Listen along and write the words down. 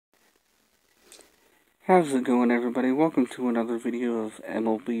How's it going, everybody? Welcome to another video of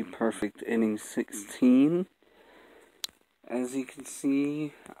MLB Perfect Inning 16. As you can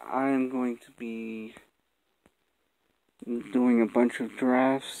see, I'm going to be doing a bunch of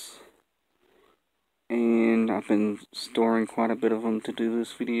drafts, and I've been storing quite a bit of them to do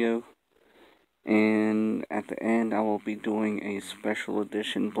this video. And at the end, I will be doing a special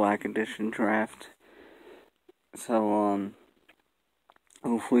edition, Black Edition draft. So,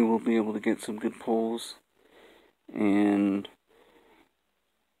 hopefully we'll be able to get some good pulls, and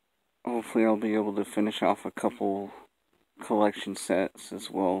hopefully I'll be able to finish off a couple collection sets as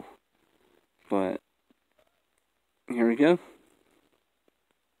well. But here we go.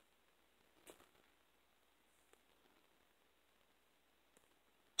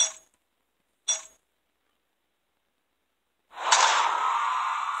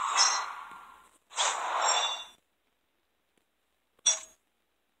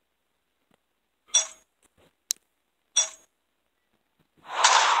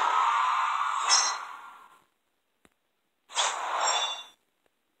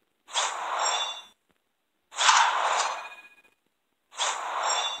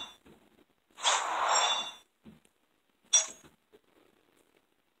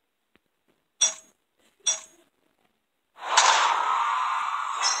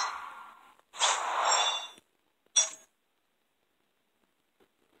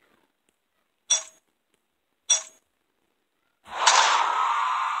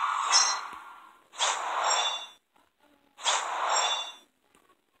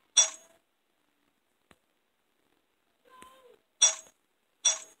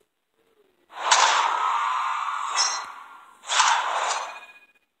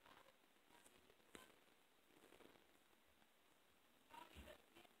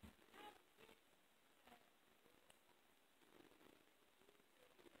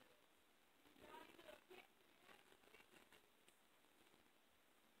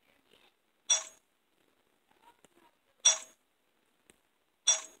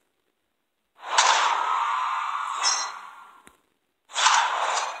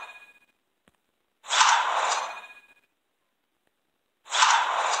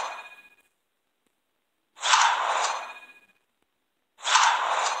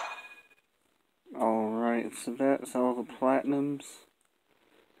 Alright, so that's all the platinums,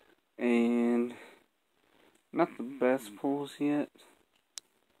 and not the best pulls yet,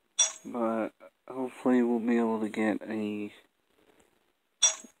 but hopefully we'll be able to get a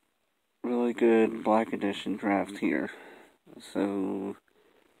really good Black Edition draft here. So,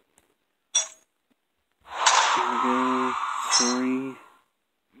 here we go. 3,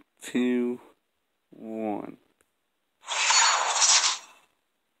 2, 1.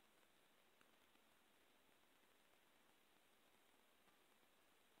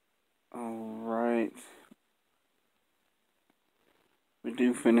 Alright. We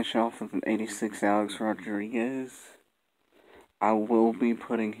do finish off with an 86 Alex Rodriguez. I will be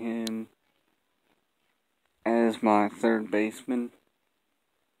putting him as my third baseman.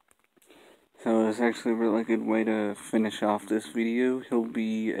 So it's actually a really good way to finish off this video. He'll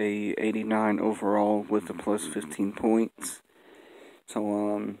be a 89 overall with a plus 15 points.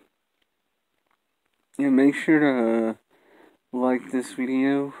 So, yeah, make sure to like this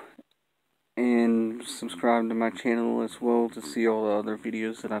video and subscribe to my channel as well to see all the other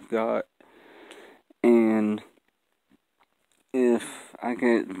videos that I've got. And if I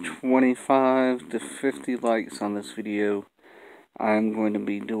get 25 to 50 likes on this video, I'm going to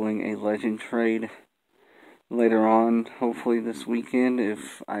be doing a legend trade later on, hopefully this weekend,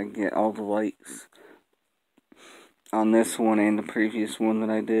 if I get all the likes on this one and the previous one that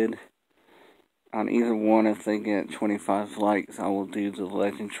I did. On either one, if they get 25 likes, I will do the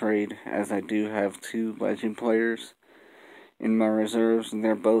legend trade, as I do have 2 legend players in my reserves, and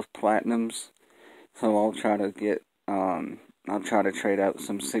they're both platinums. So I'll try to get, I'll try to trade out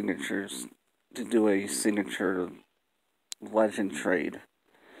some signatures to do a signature legend trade.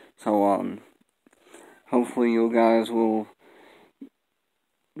 So, hopefully you guys will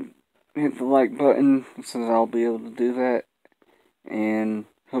hit the like button, since I'll be able to do that. And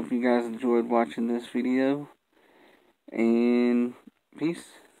hope you guys enjoyed watching this video, and peace.